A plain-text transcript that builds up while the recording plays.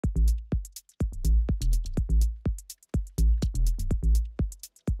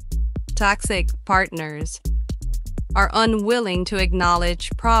Toxic partners are unwilling to acknowledge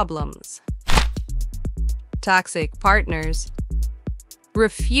problems. Toxic partners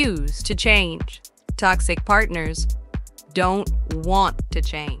refuse to change. Toxic partners don't want to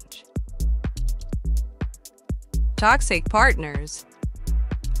change. Toxic partners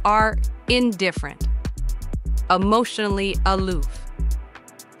are indifferent, emotionally aloof,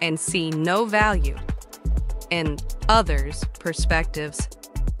 and see no value in others' perspectives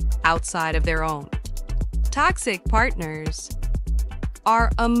outside of their own. Toxic partners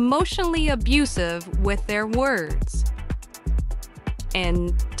are emotionally abusive with their words,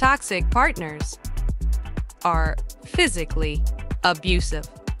 and toxic partners are physically abusive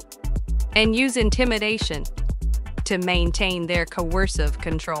and use intimidation to maintain their coercive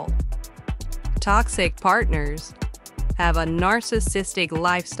control. Toxic partners have a narcissistic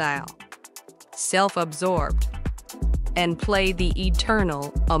lifestyle, self-absorbed, and play the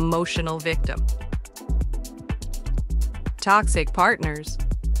eternal emotional victim. Toxic partners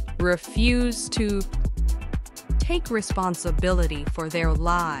refuse to take responsibility for their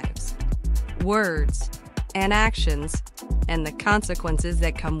lives, words, and actions, and the consequences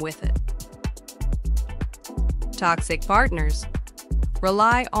that come with it. Toxic partners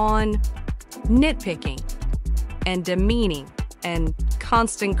rely on nitpicking and demeaning and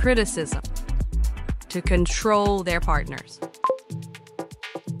constant criticism to control their partners.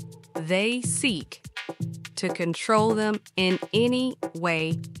 They seek to control them in any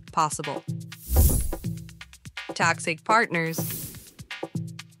way possible. Toxic partners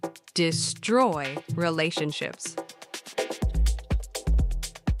destroy relationships.